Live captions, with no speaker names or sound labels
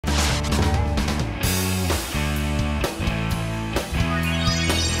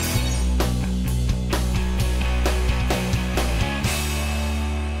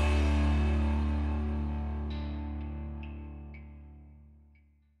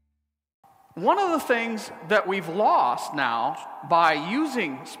One of the things that we've lost now by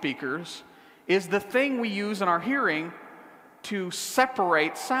using speakers is the thing we use in our hearing to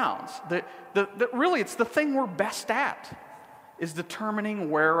separate sounds. Really, it's the thing we're best at, is determining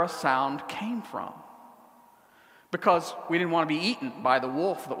where a sound came from. Because we didn't want to be eaten by the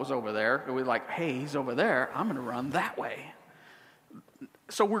wolf that was over there. We were like, hey, he's over there, I'm going to run that way.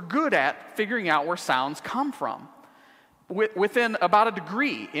 So we're good at figuring out where sounds come from. Within about a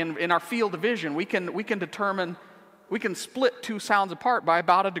degree in our field of vision, we can split two sounds apart by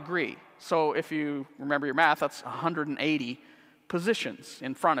about a degree. So if you remember your math, that's 180 positions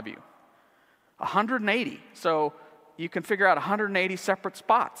in front of you. 180. So you can figure out 180 separate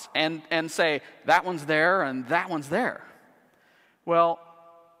spots and say, that one's there and that one's there. Well,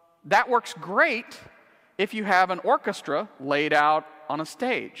 that works great if you have an orchestra laid out on a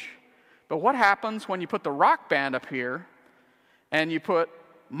stage. But what happens when you put the rock band up here and you put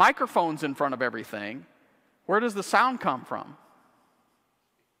microphones in front of everything? Where does the sound come from?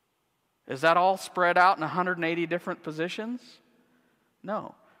 Is that all spread out in 180 different positions?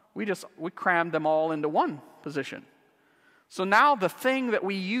 No. We crammed them all into one position. So now the thing that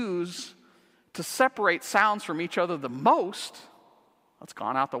we use to separate sounds from each other the most, that's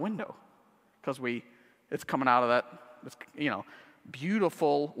gone out the window. Because it's coming out of that,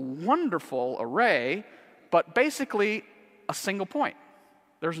 beautiful, wonderful array, but basically a single point.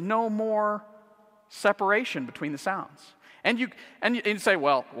 There's no more separation between the sounds. And you say,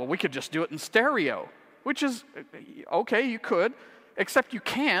 well, we could just do it in stereo, which is, okay, you could, except you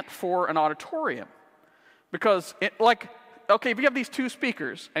can't for an auditorium. Because, if you have these two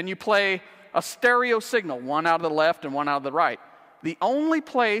speakers and you play a stereo signal, one out of the left and one out of the right, the only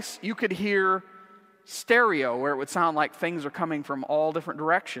place you could hear stereo, where it would sound like things are coming from all different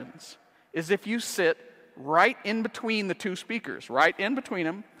directions, is if you sit right in between the two speakers, right in between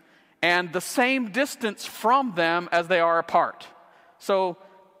them, and the same distance from them as they are apart. So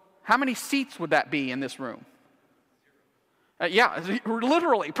how many seats would that be in this room?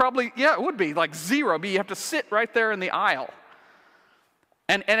 Literally, probably, it would be like zero. You have to sit right there in the aisle.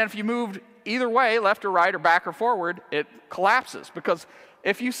 And if you moved either way, left or right or back or forward, it collapses. Because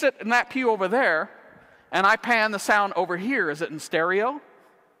if you sit in that pew over there, and I pan the sound over here, is it in stereo?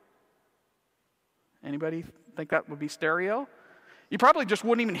 Anybody think that would be stereo? You probably just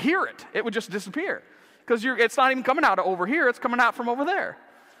wouldn't even hear it. It would just disappear. Because it's not even coming out of over here, it's coming out from over there.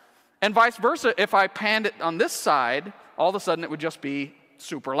 And vice versa, if I panned it on this side, all of a sudden it would just be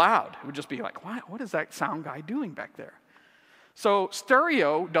super loud. It would just be like, what is that sound guy doing back there? So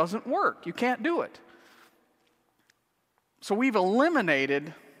stereo doesn't work. You can't do it. So we've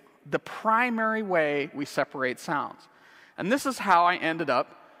eliminated the primary way we separate sounds. And this is how I ended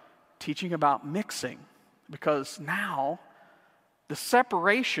up teaching about mixing. Because now the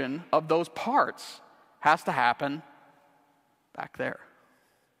separation of those parts has to happen back there.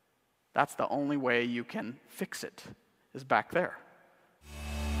 That's the only way you can fix it, is back there.